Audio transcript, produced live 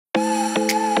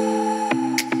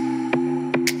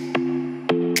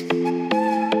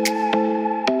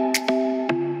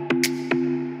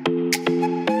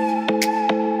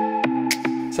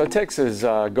Tex has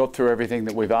got through everything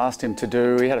that we've asked him to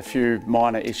do. He had a few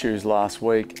minor issues last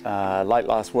week, late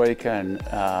last week, and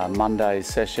Monday's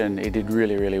session he did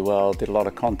really well, did a lot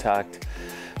of contact,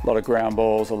 a lot of ground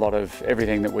balls, a lot of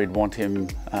everything that we'd want him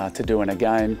to do in a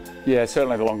game. Yeah,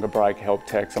 certainly the longer break helped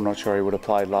Tex. I'm not sure he would have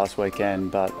played last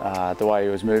weekend, but the way he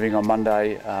was moving on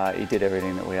Monday, he did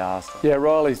everything that we asked. Yeah,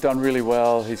 Riley's done really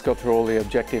well. He's got through all the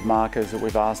objective markers that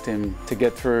we've asked him to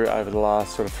get through over the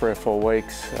last sort of 3 or 4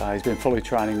 weeks. He's been fully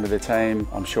training with the team.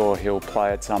 I'm sure he'll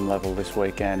play at some level this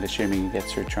weekend, assuming he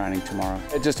gets through training tomorrow.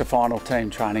 Just a final team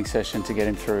training session to get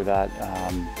him through that,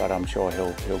 but I'm sure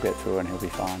he'll get through and he'll be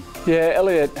fine. Yeah,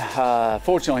 Elliot,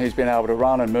 fortunately he's been able to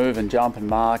run and move and jump and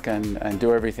mark and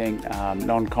do everything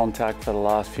non-contact for the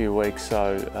last few weeks,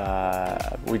 so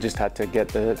we just had to get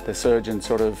the surgeon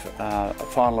sort of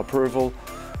final approval,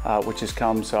 which has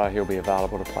come, so he'll be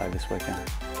available to play this weekend.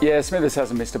 Yeah, Smithers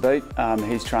hasn't missed a beat.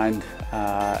 He's trained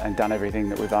and done everything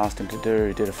that we've asked him to do.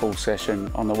 He did a full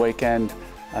session on the weekend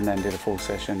and then did a full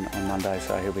session on Monday,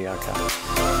 so he'll be okay.